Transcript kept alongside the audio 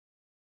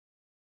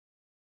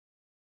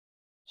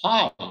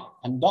Hi,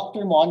 I'm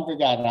Dr. Mon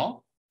Vergara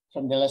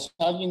from De La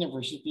Salle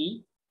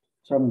University,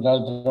 from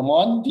the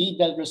Ramon D.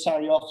 Del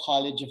Rosario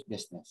College of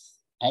Business.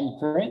 I'm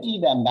currently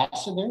the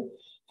ambassador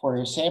for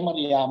Jose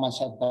Maria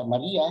Santa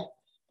Maria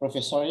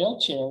Professorial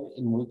Chair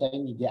in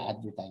Multimedia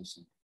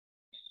Advertising.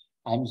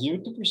 I'm here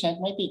to present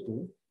my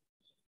paper,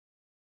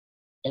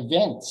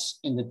 Events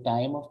in the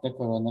Time of the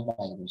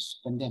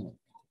Coronavirus Pandemic.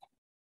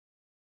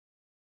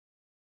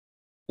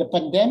 The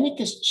pandemic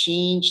has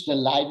changed the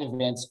live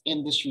events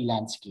industry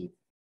landscape.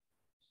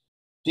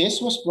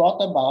 This was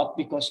brought about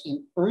because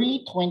in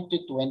early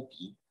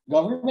 2020,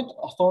 government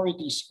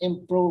authorities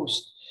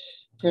imposed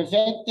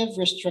preventive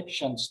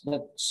restrictions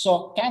that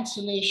saw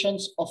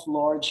cancellations of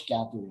large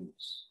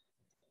gatherings,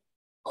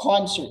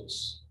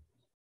 concerts,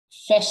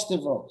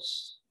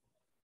 festivals,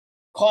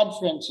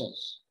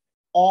 conferences,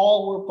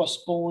 all were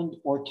postponed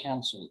or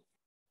canceled.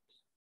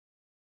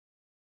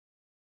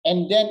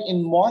 And then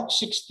in March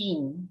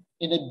 16,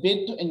 in a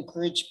bid to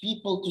encourage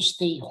people to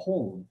stay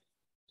home,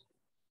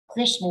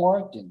 Chris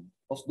Martin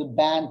of the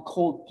band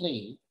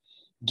Coldplay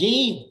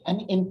gave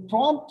an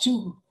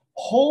impromptu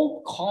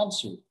home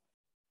concert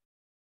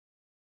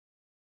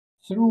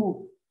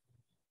through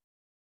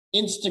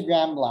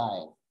Instagram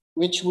Live,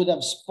 which would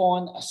have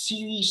spawned a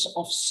series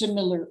of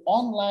similar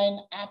online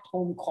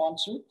at-home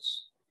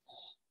concerts,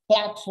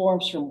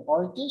 platforms from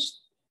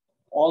artists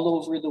all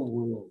over the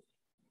world.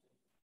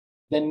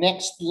 The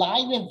next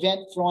live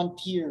event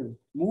frontier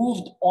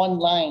moved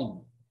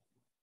online,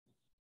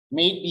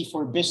 maybe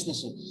for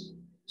businesses,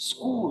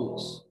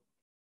 schools,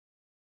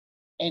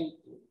 and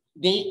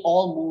they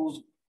all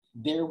moved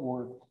their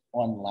work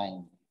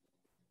online.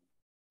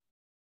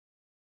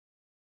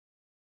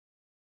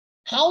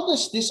 How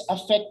does this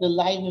affect the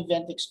live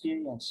event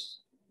experience?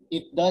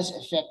 It does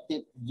affect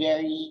it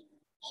very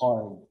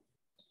hard.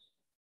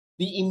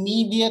 The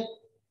immediate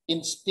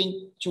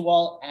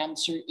instinctual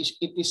answer is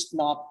it is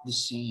not the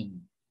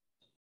same.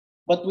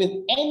 But with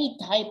any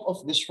type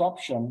of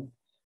disruption,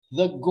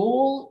 the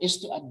goal is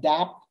to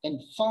adapt and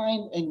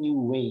find a new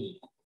way.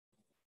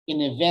 In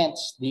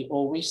events, they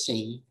always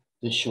say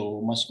the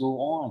show must go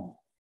on.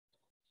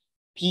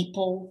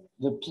 People,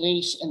 the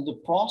place, and the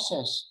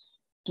process,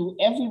 to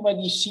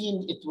everybody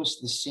seemed it was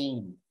the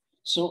same.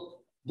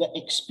 So the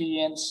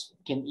experience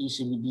can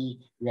easily be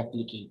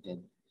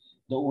replicated.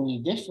 The only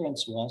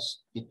difference was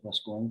it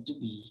was going to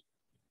be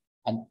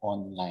an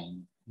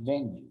online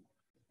venue.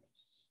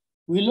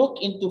 We look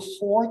into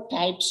 4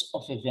 types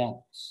of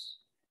events: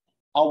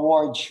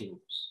 award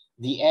shows,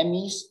 the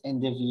Emmys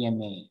and the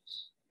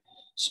VMAs,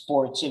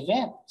 sports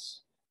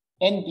events,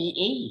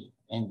 NBA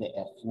and the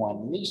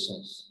F1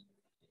 races,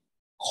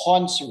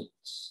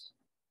 concerts.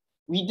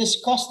 We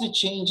discussed the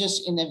changes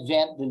in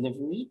event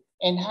delivery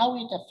and how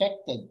it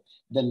affected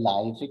the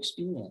live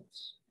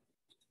experience.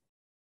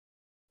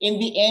 In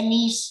the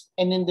Emmys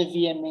and in the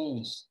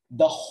VMAs,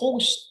 the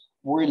hosts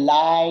were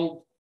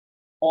live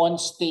on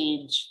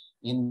stage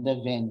in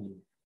the venue.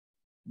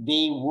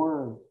 They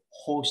were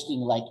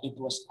hosting like it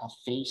was a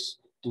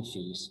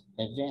face-to-face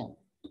event.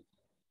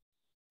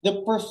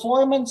 The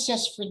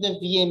performances for the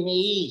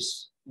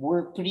VMAs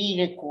were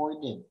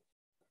pre-recorded.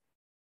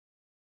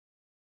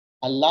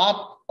 A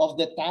lot of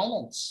the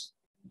talents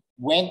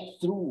went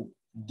through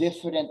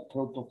different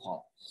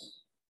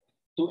protocols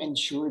to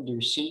ensure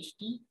their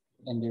safety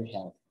and their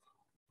health.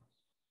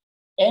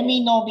 Emmy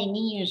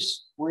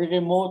nominees were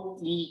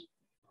remotely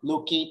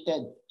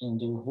located in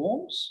their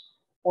homes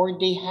or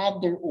they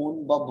had their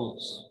own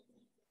bubbles.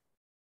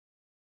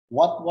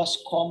 What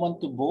was common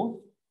to both?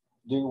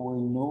 There were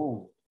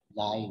no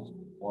live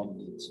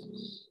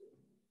audiences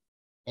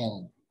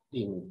and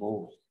they were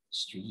both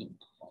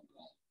streamed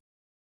online.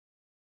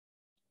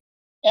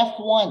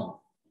 F1.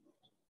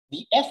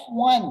 The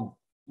F1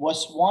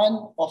 was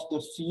one of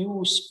the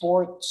few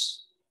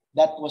sports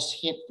that was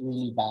hit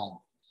really bad.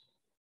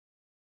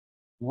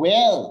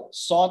 Well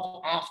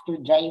sought after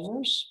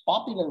drivers,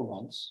 popular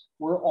ones,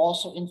 were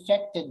also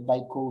infected by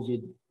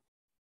COVID.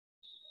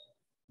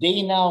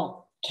 They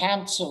now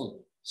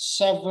canceled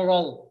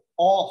several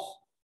of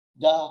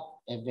the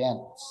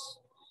events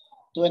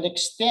to an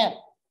extent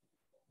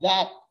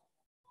that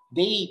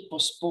they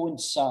postponed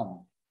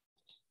some.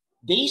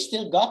 They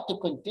still got to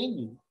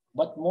continue,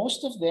 but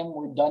most of them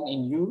were done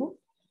in Europe,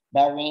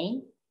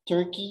 Bahrain,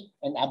 Turkey,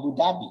 and Abu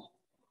Dhabi.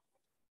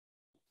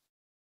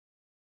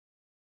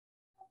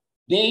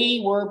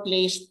 They were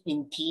placed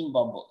in team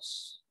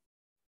bubbles.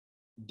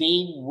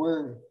 They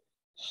were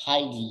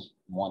highly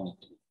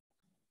monitored.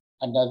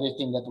 Another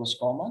thing that was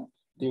common,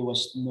 there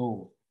was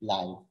no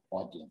live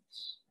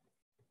audience.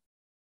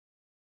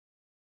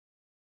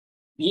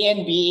 The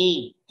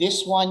NBA,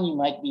 this one you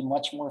might be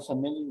much more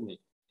familiar with,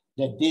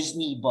 the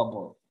Disney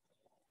bubble.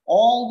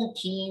 All the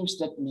teams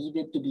that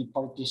needed to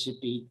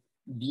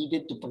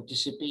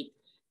participate,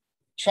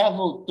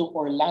 traveled to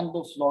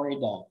Orlando,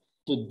 Florida,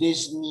 to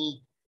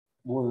Disney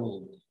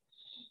World.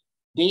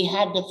 They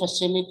had the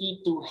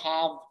facility to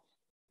have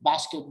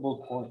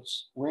basketball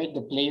courts where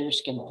the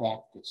players can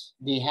practice.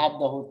 They had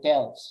the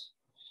hotels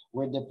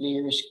where the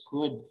players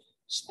could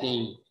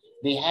stay.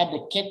 They had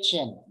a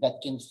kitchen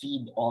that can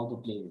feed all the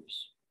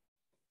players.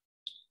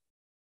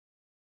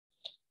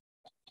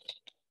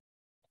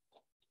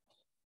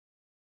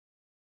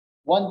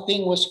 One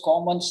thing was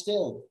common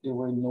still, there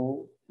were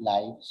no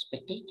live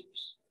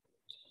spectators.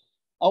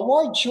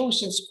 Award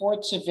shows and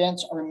sports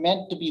events are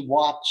meant to be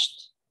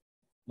watched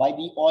by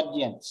the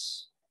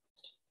audience,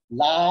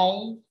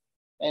 live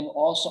and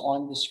also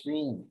on the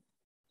screen.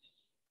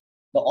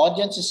 The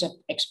audience is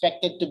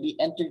expected to be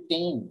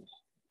entertained.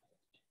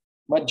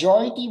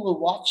 Majority will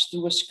watch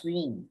through a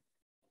screen.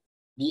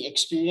 The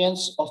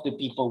experience of the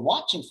people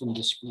watching from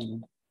the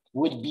screen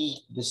would be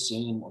the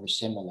same or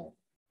similar.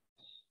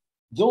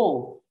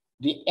 Though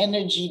the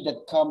energy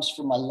that comes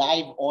from a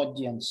live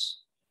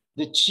audience,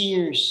 the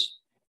cheers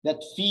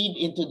that feed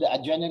into the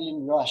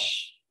adrenaline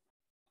rush,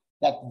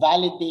 that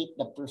validate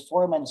the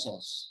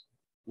performances,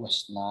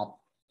 was not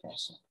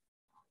present.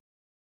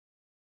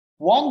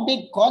 One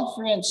big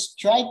conference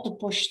tried to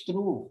push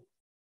through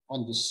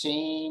on the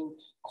same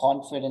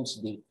conference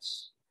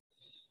dates.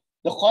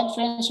 The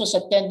conference was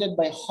attended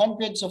by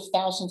hundreds of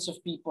thousands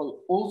of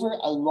people over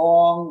a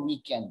long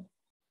weekend,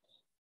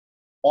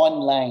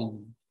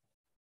 online,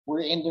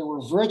 wherein there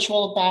were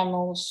virtual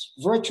panels,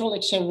 virtual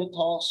exhibit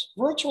halls,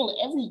 virtual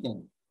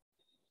everything.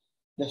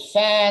 The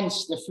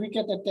fans, the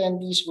frequent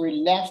attendees were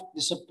left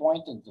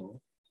disappointed though,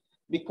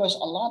 because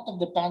a lot of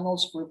the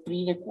panels were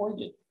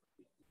pre-recorded.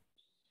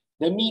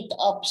 The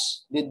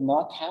meetups did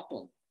not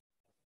happen.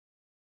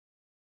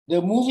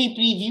 The movie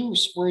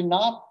previews were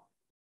not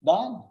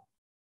done.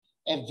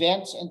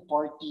 Events and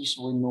parties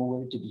were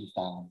nowhere to be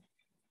found.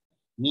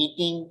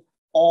 Meeting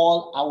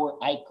all our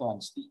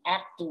icons, the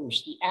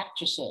actors, the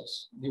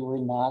actresses, they were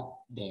not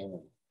there.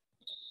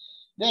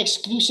 The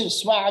exclusive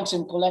swags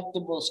and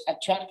collectibles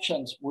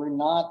attractions were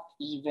not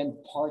even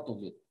part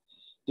of it.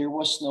 There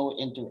was no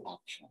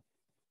interaction.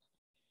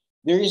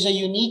 There is a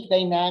unique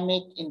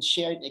dynamic in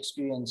shared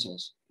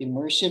experiences,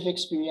 immersive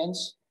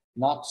experience,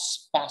 not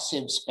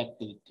passive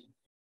spectating.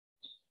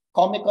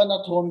 Comic-Con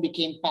at home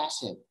became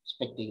passive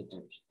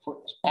event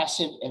for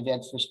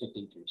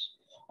spectators.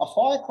 A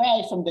far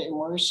cry from the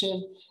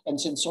immersive and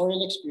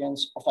sensorial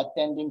experience of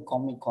attending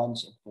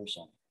Comic-Cons in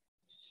person.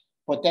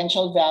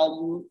 Potential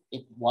value,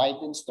 it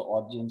widens the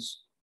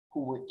audience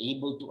who were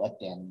able to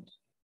attend,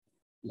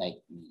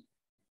 like me.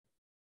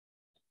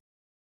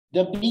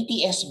 The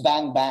BTS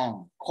Bang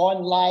Bang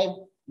Con Live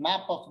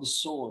Map of the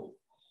Soul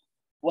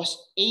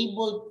was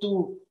able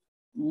to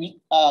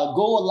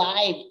go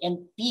live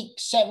and peak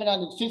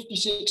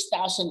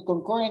 756,000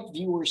 concurrent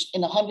viewers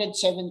in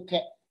 107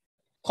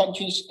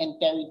 countries and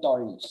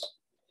territories.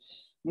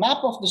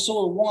 Map of the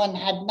Soul 1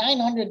 had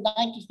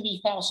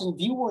 993,000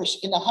 viewers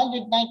in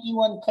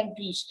 191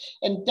 countries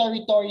and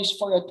territories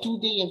for a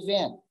 2-day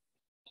event.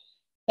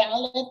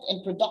 Talent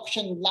and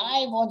production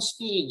live on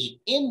stage,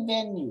 in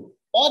venue,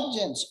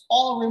 audience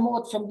all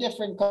remote from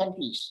different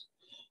countries.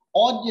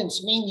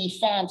 Audience, mainly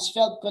fans,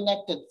 felt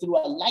connected through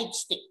a light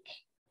stick,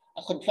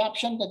 a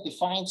contraption that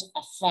defines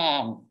a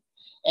fan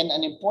and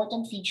an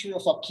important feature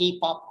of a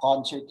K-pop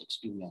concert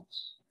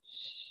experience.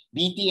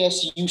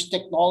 BTS used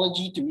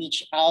technology to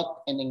reach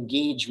out and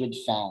engage with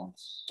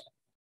fans.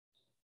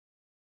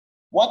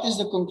 What is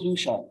the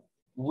conclusion?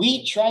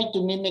 We tried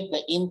to mimic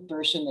the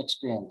in-person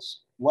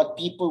experience, what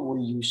people were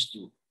used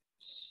to.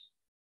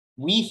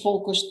 We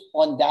focused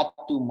on that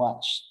too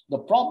much. The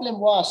problem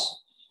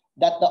was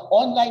that the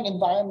online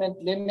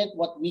environment limit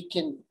what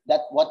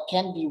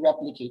can be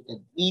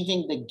replicated,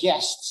 leaving the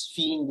guests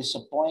feeling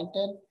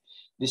disappointed,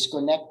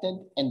 disconnected,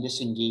 and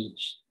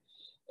disengaged.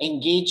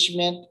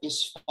 Engagement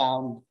is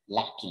found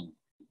lacking.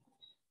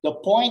 The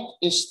point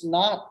is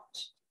not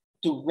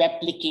to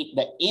replicate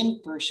the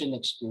in-person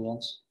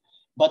experience,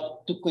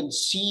 but to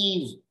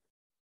conceive,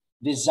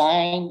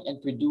 design, and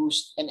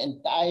produce an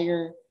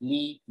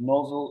entirely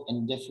novel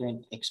and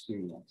different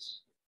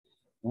experience.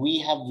 We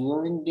have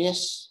learned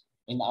this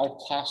in our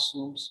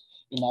classrooms,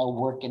 in our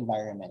work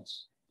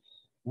environments.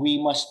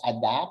 We must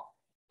adapt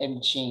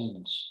and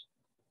change.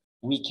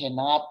 We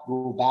cannot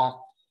go back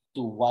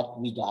to what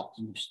we got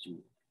used to.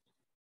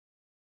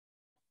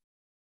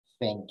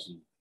 Thank you.